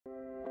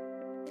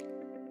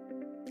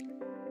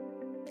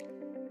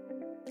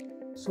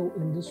So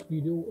in this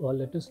video,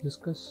 let us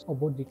discuss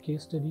about the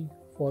case study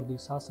for the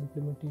SaaS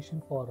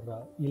implementation for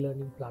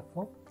e-learning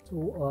platform.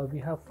 So we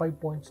have 5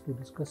 points to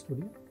discuss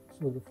today.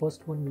 So the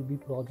first one will be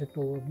project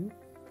overview,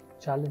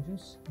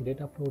 challenges,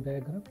 data flow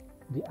diagram,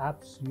 the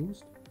apps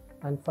used,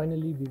 and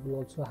finally we will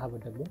also have a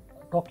demo.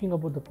 Talking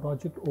about the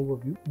project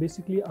overview,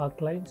 basically our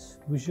client's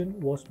vision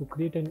was to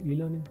create an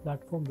e-learning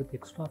platform with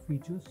extra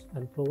features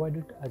and provide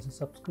it as a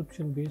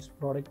subscription-based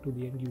product to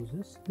the end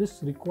users.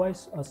 This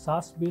requires a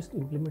SaaS-based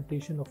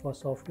implementation of our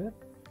software.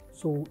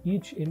 So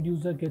each end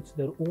user gets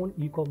their own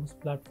e-commerce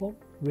platform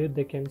where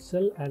they can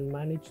sell and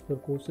manage their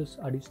courses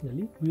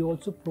additionally. We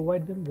also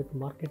provide them with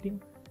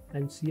marketing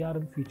and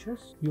CRM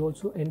features. We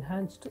also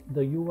enhanced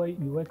the UI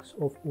UX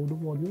of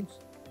Odoo modules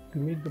to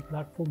make the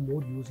platform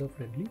more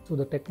user-friendly. So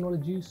the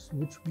technologies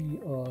which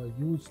we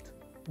used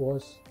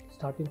was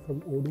starting from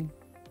Odoo,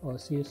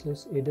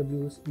 CSS,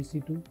 AWS,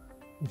 EC2,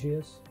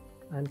 JS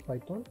and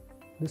Python.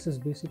 This is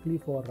basically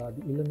for the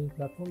e-learning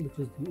platform, which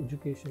is the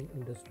education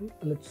industry.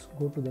 Let's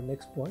go to the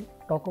next point.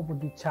 Talk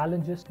about the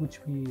challenges which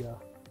we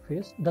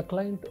faced. The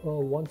client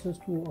wants us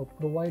to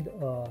provide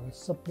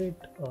separate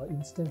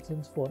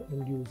instances for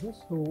end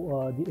users.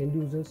 So the end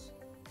users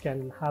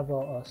can have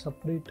a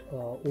separate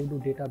Odoo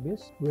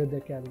database where they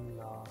can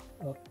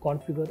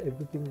configure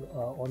everything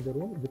on their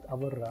own with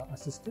our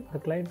assistant. The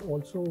client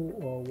also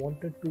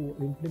wanted to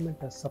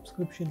implement a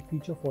subscription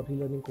feature for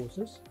e-learning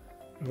courses.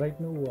 Right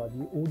now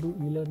the Odoo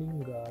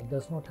e-learning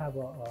does not have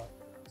a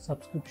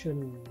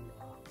subscription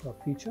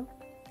feature,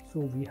 so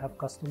we have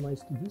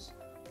customized this,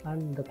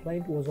 and the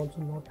client was also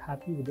not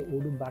happy with the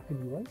Odoo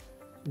backend UI.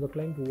 The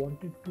client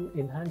wanted to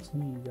enhance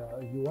the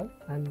UI,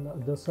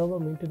 and the server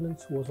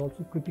maintenance was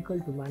also critical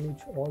to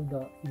manage all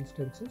the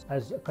instances,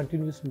 as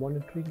continuous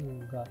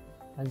monitoring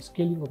and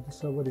scaling of the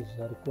server is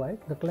required.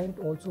 The client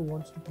also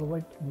wants to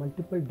provide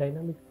multiple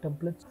dynamic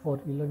templates for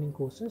e-learning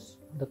courses.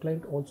 The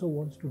client also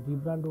wants to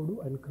debrand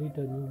Odoo and create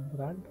a new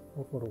brand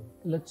of our own.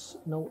 Let's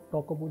now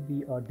talk about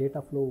the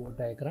data flow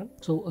diagram.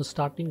 So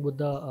starting with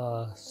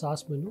the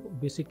SaaS menu,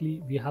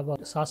 basically we have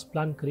a SaaS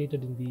plan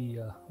created in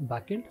the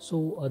backend.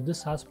 So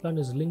this SaaS plan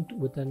is linked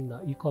with an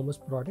e-commerce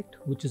product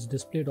which is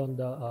displayed on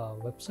the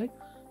website.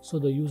 So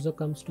the user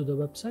comes to the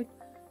website,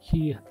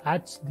 he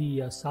adds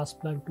the SaaS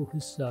plan to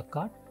his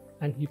cart,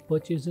 and he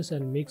purchases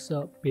and makes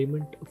a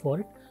payment for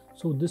it.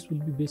 So this will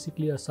be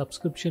basically a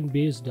subscription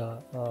based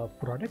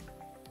product.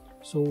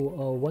 So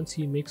once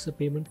he makes a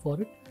payment for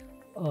it,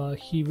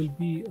 he will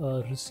be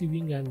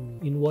receiving an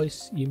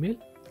invoice email,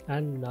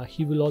 and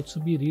he will also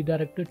be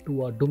redirected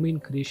to a domain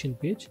creation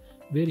page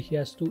where he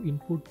has to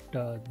input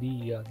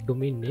the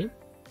domain name.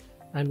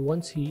 And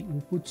once he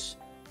inputs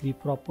the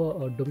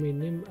proper domain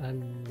name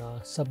and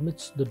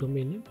submits the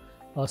domain name,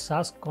 a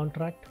SaaS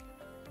contract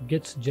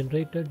gets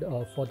generated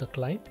for the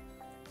client,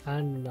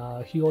 and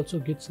he also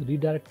gets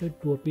redirected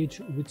to a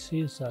page which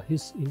says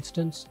his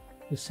instance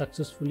is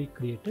successfully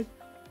created,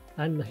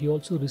 and he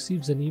also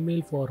receives an email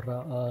for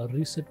a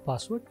reset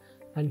password,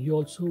 and he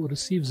also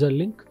receives a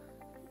link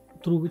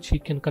through which he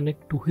can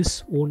connect to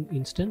his own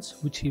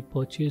instance which he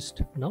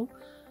purchased now,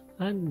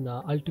 and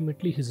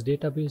ultimately his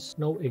database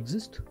now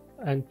exists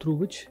and through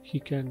which he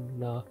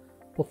can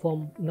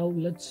perform. Now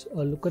let's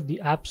look at the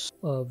apps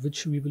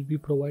which we will be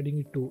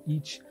providing it to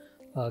each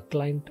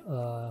client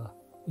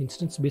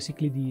instance,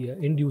 basically the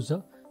end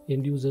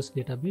user's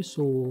database.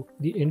 So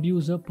the end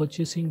user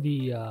purchasing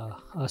the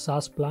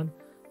SaaS plan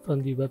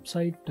from the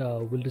website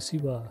will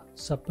receive a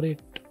separate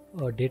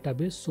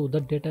database. So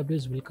that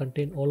database will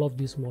contain all of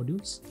these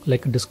modules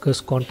like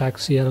discuss, contact,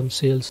 CRM,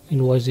 sales,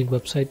 invoicing,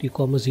 website,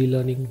 e-commerce,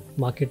 e-learning,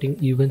 marketing,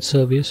 event,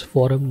 surveys,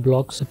 forum,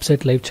 blogs,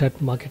 website, live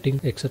chat, marketing,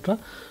 etc.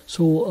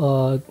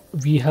 So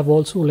we have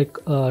also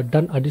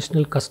done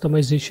additional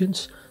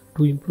customizations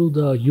to improve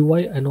the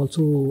UI, and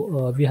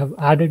also we have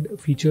added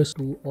features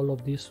to all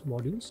of these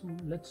modules. So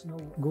let's now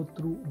go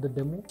through the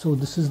demo. So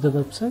this is the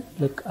website.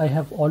 I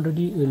have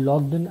already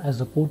logged in as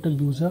a portal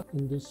user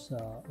in this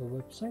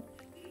website.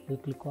 I'll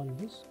click on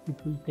this. It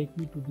will take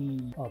me to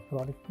the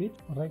product page.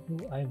 Right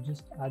now I have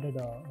just added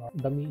a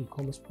dummy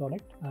e-commerce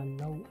product, and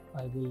now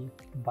I will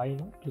buy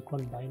now. Click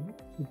on buy now.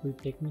 It will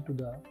take me to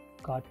the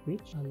cart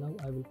page, and now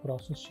I will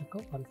process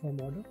checkout, confirm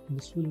order.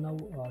 This will now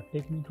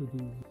take me to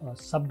the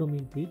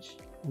subdomain page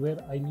where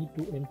I need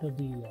to enter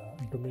the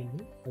domain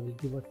name. I will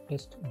give a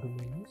test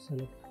domain name,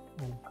 select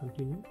and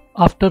continue.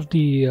 After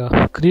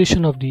the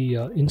creation of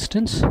the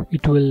instance,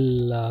 it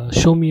will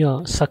show me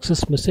a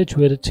success message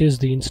where it says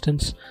the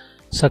instance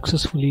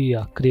successfully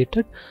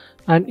created,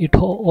 and it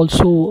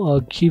also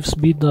gives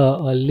me the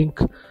link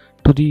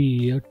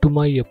to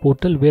my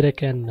portal where I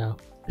can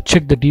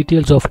check the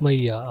details of my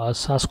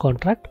SaaS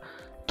contract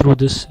through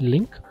this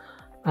link.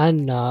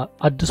 And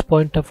at this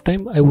point of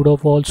time I would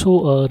have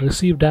also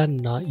received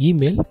an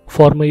email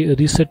for my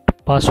reset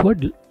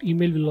password.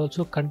 Email will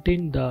also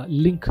contain the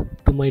link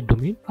to my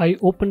domain. I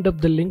opened up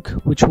the link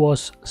which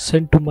was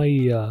sent to my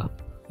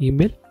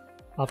email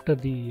after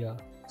the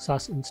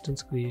SaaS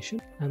instance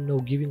creation. I'm now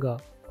giving a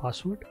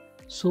password.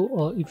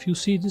 So if you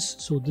see this,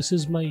 so this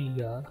is my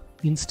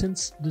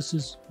instance. This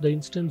is the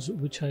instance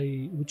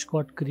which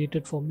got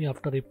created for me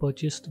after I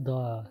purchased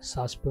the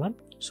SaaS plan.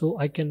 So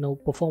I can now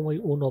perform my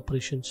own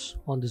operations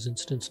on this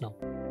instance now.